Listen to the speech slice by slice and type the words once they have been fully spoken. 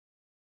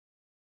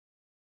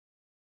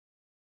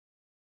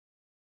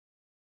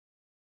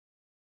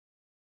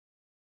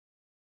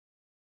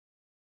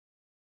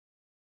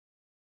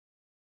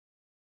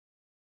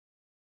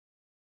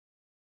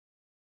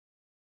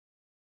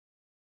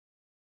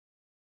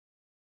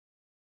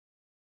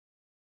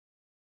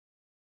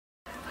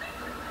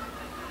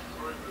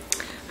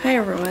Hey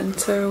everyone,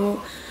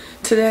 so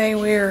today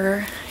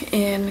we're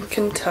in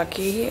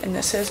Kentucky and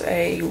this is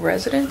a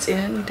Residence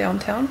Inn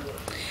downtown,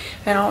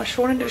 and I just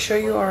wanted to show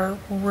you our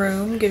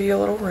room, give you a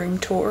little room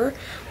tour.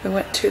 We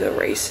went to the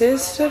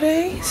races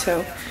today,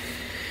 so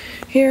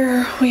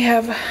here we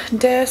have a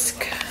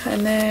desk,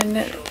 and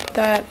then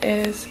that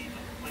is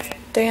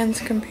Dan's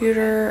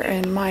computer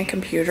and my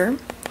computer,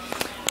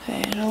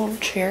 and a little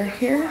chair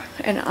here,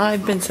 and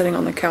I've been sitting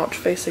on the couch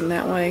facing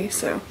that way,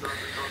 so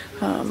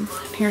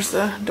here's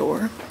the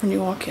door when you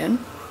walk in.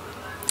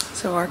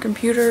 So our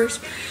computers,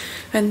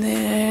 and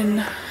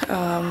then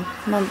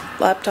my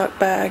laptop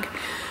bag,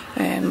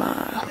 and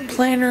my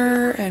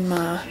planner, and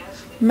my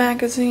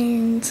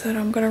magazines that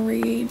I'm gonna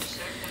read.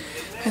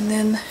 And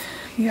then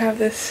you have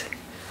the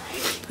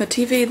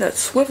TV that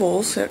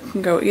swivels, so it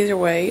can go either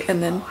way,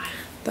 and then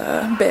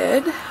the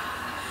bed.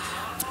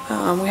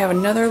 We have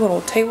another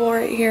little table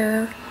right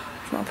here,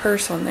 my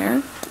purse on there,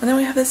 and then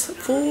we have this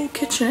full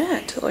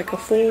kitchenette, like a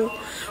full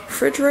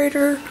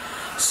refrigerator,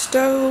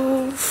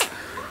 stove,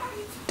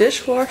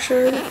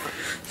 dishwasher.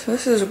 So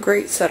this is a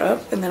great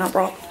setup. And then I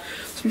brought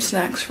some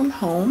snacks from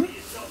home,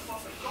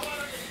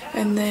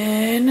 and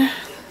then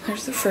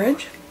there's the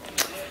fridge,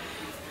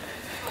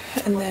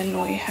 and then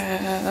we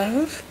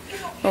have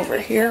over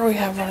here we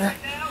have our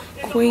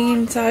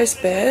queen size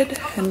bed,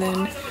 and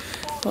then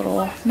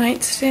little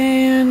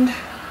nightstand,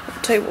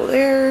 table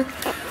there.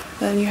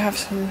 Then you have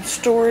some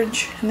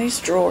storage in these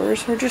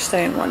drawers. We're just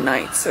staying one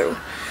night, so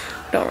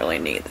don't really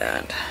need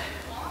that.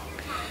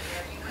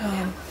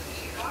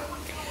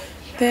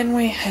 Then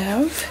we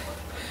have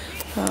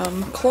a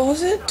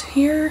closet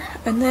here,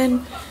 and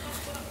then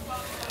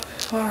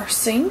our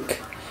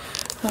sink,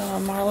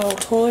 our little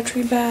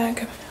toiletry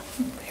bag,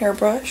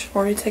 hairbrush.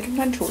 Already taken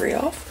my jewelry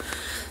off.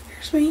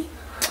 Here's me.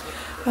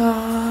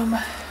 And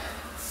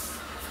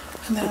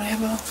then we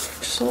have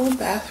just a little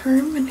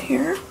bathroom in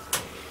here.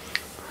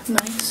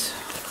 Nice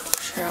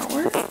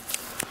shower.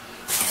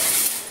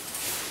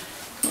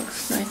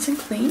 Looks nice and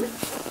clean.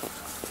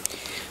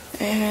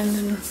 And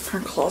then our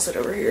closet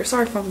over here.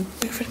 Sorry if I'm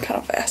moving kind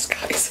of fast,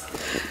 guys.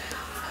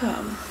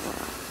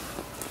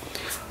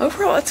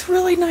 Overall, it's a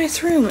really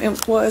nice room.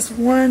 It was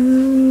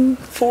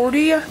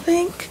 $140, I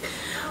think,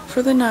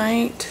 for the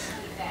night.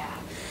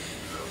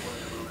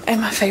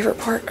 And my favorite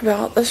part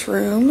about this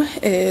room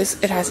is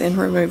it has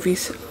in-room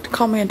movies.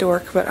 Call me a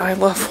dork, but I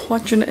love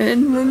watching an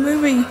in-room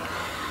movie.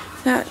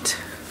 That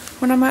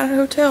when I'm at a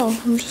hotel,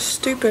 I'm just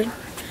stupid,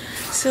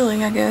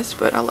 silly, I guess,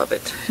 but I love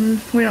it.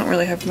 And we don't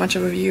really have much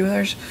of a view.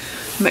 There's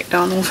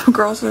McDonald's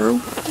across the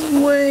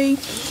way,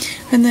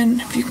 and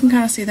then if you can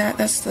kind of see that,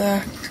 that's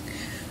the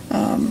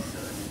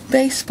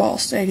baseball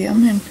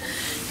stadium in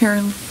here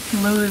in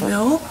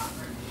Louisville,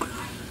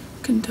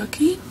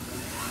 Kentucky.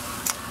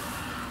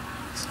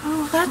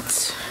 So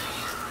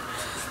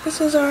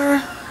this is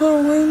our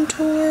little room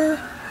tour.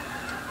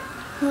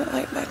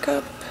 Light back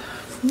up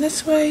from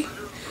this way.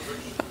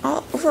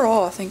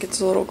 Overall, I think it's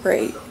a little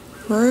great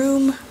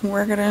room.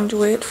 We're gonna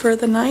enjoy it for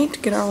the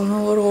night, get our own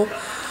little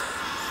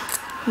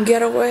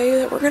getaway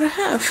that we're gonna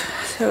have.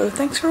 So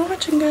thanks for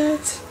watching,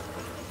 guys.